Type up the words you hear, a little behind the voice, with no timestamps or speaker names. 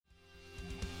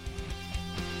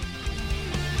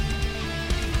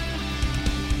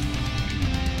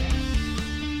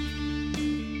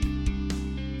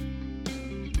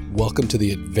Welcome to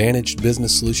the Advantaged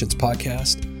Business Solutions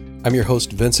Podcast. I'm your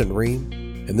host, Vincent Ream,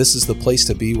 and this is the place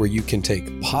to be where you can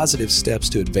take positive steps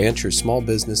to advance your small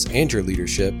business and your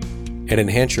leadership and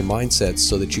enhance your mindsets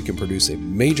so that you can produce a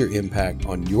major impact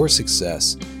on your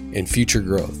success and future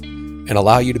growth and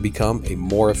allow you to become a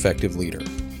more effective leader.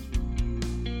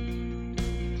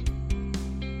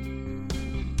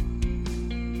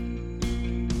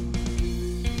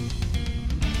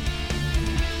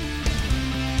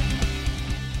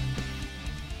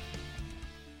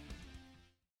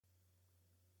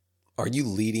 Are you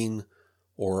leading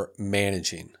or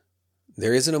managing?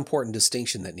 There is an important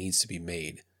distinction that needs to be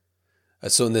made.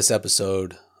 So in this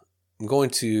episode, I'm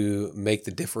going to make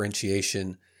the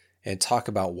differentiation and talk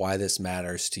about why this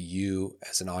matters to you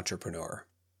as an entrepreneur.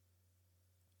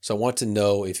 So I want to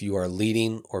know if you are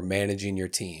leading or managing your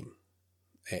team.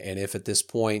 And if at this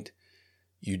point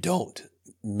you don't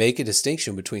make a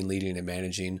distinction between leading and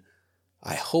managing,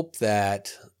 I hope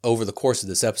that over the course of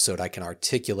this episode, I can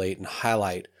articulate and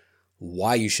highlight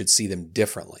why you should see them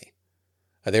differently.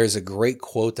 There's a great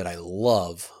quote that I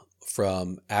love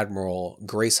from Admiral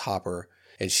Grace Hopper,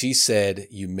 and she said,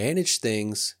 "You manage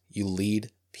things, you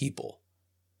lead people."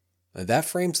 Now, that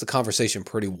frames the conversation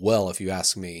pretty well, if you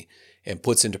ask me, and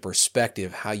puts into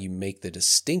perspective how you make the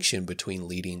distinction between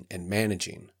leading and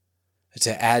managing.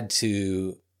 To add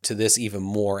to this even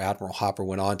more, Admiral Hopper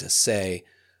went on to say,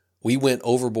 "We went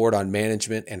overboard on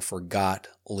management and forgot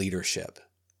leadership."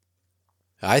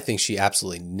 I think she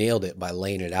absolutely nailed it by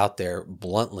laying it out there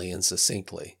bluntly and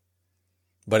succinctly.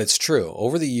 But it's true.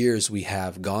 Over the years, we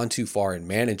have gone too far in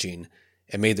managing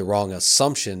and made the wrong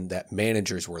assumption that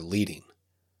managers were leading.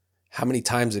 How many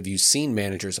times have you seen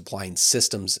managers applying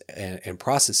systems and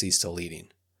processes to leading?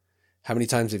 How many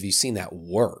times have you seen that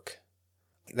work?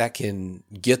 That can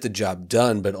get the job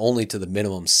done, but only to the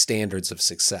minimum standards of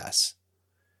success.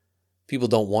 People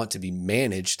don't want to be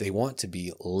managed. They want to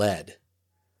be led.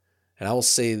 And I will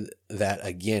say that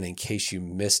again in case you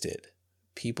missed it.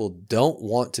 People don't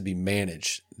want to be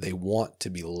managed. They want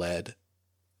to be led.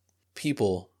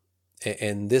 People,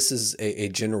 and this is a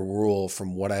general rule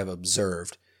from what I've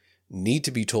observed, need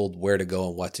to be told where to go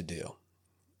and what to do.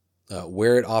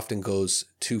 Where it often goes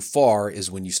too far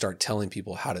is when you start telling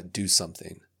people how to do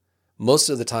something. Most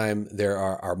of the time, there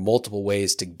are multiple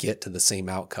ways to get to the same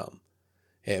outcome.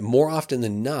 And more often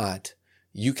than not,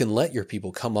 you can let your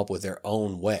people come up with their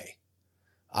own way.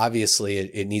 Obviously,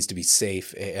 it needs to be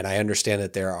safe, and I understand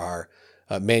that there are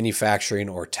manufacturing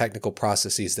or technical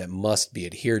processes that must be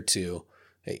adhered to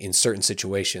in certain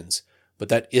situations, but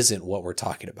that isn't what we're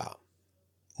talking about.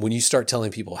 When you start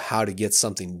telling people how to get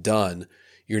something done,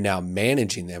 you're now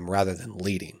managing them rather than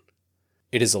leading.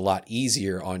 It is a lot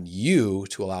easier on you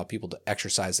to allow people to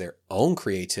exercise their own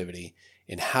creativity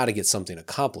in how to get something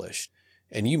accomplished,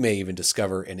 and you may even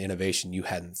discover an innovation you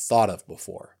hadn't thought of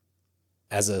before.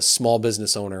 As a small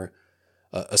business owner,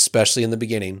 especially in the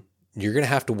beginning, you're going to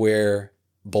have to wear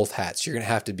both hats. You're going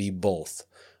to have to be both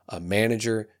a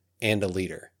manager and a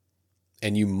leader,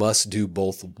 and you must do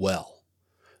both well.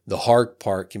 The hard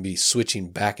part can be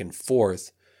switching back and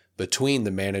forth between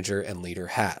the manager and leader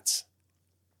hats.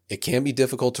 It can be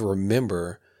difficult to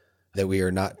remember that we are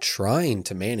not trying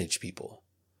to manage people.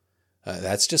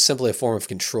 That's just simply a form of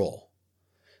control.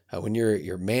 When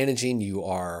you're managing, you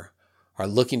are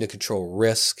looking to control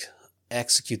risk,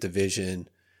 execute the vision,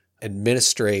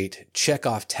 administrate, check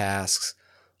off tasks,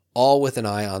 all with an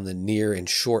eye on the near and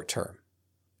short term.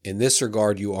 In this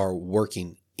regard, you are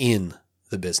working in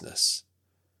the business.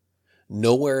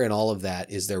 Nowhere in all of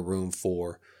that is there room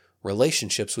for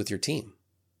relationships with your team.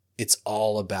 It's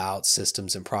all about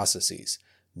systems and processes,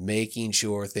 making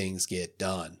sure things get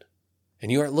done.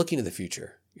 And you aren't looking to the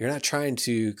future. You're not trying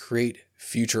to create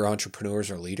future entrepreneurs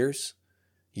or leaders.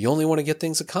 You only want to get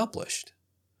things accomplished.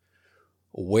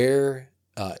 Where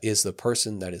is the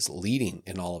person that is leading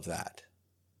in all of that?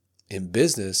 In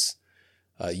business,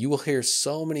 you will hear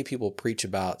so many people preach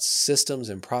about systems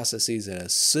and processes and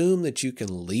assume that you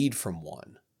can lead from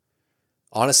one.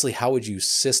 Honestly, how would you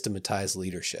systematize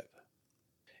leadership?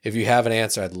 If you have an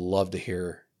answer, I'd love to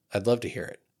hear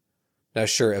it. Now,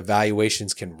 sure,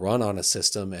 evaluations can run on a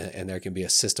system and there can be a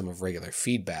system of regular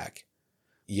feedback.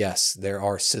 Yes, there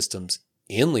are systems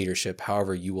in leadership.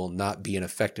 However, you will not be an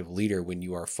effective leader when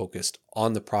you are focused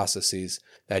on the processes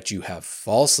that you have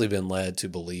falsely been led to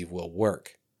believe will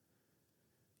work.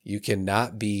 You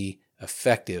cannot be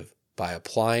effective by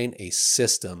applying a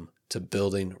system to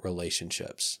building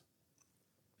relationships.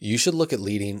 You should look at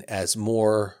leading as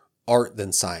more art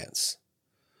than science.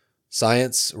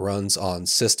 Science runs on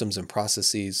systems and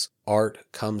processes.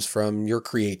 Art comes from your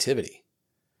creativity.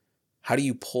 How do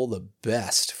you pull the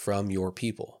best from your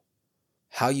people?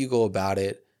 how you go about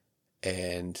it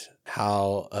and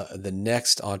how the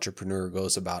next entrepreneur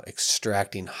goes about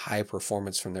extracting high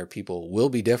performance from their people will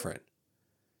be different.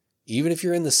 Even if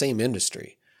you're in the same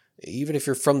industry, even if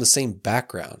you're from the same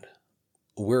background,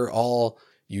 we're all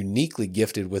uniquely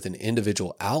gifted with an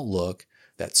individual outlook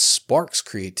that sparks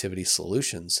creativity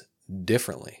solutions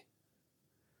differently.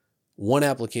 One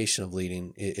application of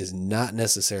leading is not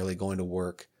necessarily going to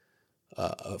work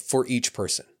for each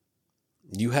person.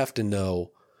 You have to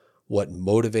know what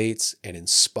motivates and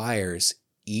inspires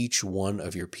each one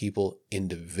of your people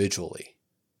individually.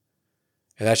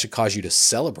 And that should cause you to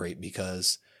celebrate,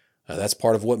 because that's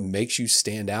part of what makes you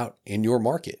stand out in your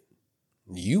market.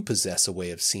 You possess a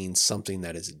way of seeing something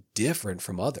that is different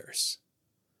from others.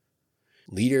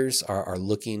 Leaders are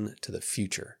looking to the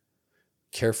future,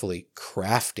 carefully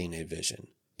crafting a vision,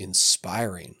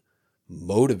 inspiring,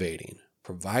 motivating,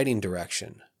 providing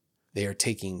direction. They are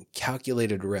taking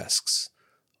calculated risks,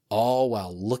 all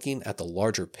while looking at the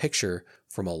larger picture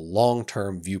from a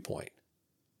long-term viewpoint.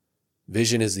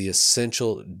 Vision is the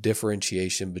essential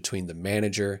differentiation between the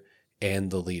manager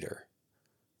and the leader.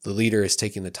 The leader is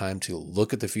taking the time to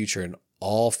look at the future in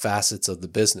all facets of the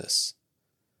business.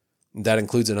 That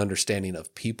includes an understanding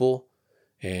of people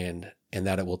and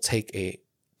that it will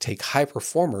take high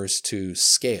performers to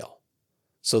scale.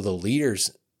 So the leader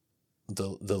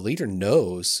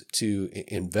knows to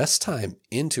invest time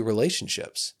into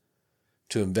relationships,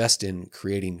 to invest in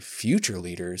creating future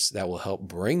leaders that will help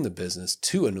bring the business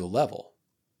to a new level.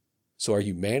 So are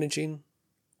you managing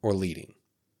or leading?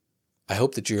 I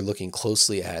hope that you're looking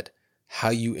closely at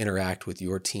how you interact with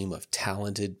your team of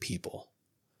talented people.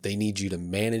 They need you to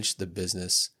manage the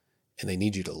business, and they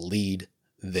need you to lead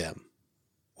them.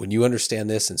 When you understand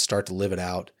this and start to live it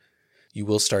out, you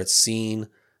will start seeing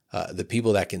the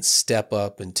people that can step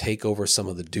up and take over some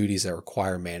of the duties that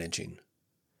require managing.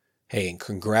 Hey, and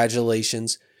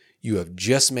congratulations, you have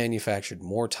just manufactured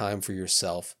more time for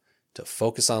yourself to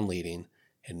focus on leading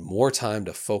and more time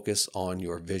to focus on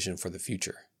your vision for the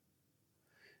future.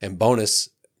 And bonus,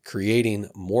 creating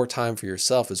more time for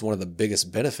yourself is one of the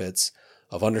biggest benefits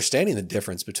of understanding the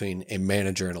difference between a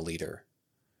manager and a leader.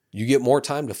 You get more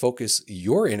time to focus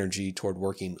your energy toward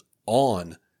working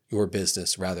on your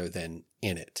business rather than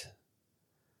in it.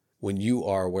 When you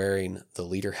are wearing the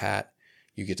leader hat,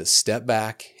 you get to step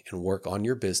back and work on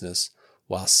your business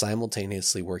while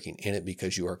simultaneously working in it,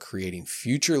 because you are creating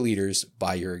future leaders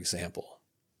by your example.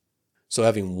 So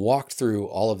having walked through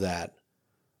all of that,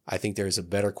 I think there's a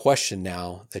better question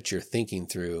now that you're thinking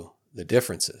through the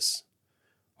differences.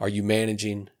 Are you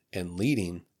managing and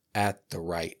leading at the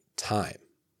right time?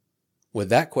 With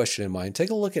that question in mind, take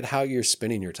a look at how you're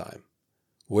spending your time.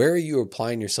 Where are you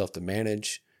applying yourself to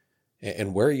manage,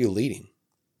 and where are you leading?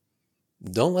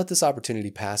 Don't let this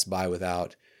opportunity pass by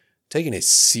without taking a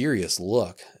serious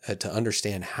look to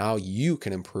understand how you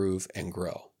can improve and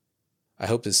grow. I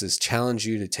hope this has challenged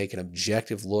you to take an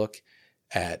objective look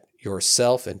at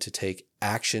yourself and to take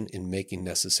action in making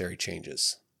necessary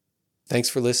changes. Thanks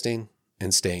for listening,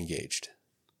 and stay engaged.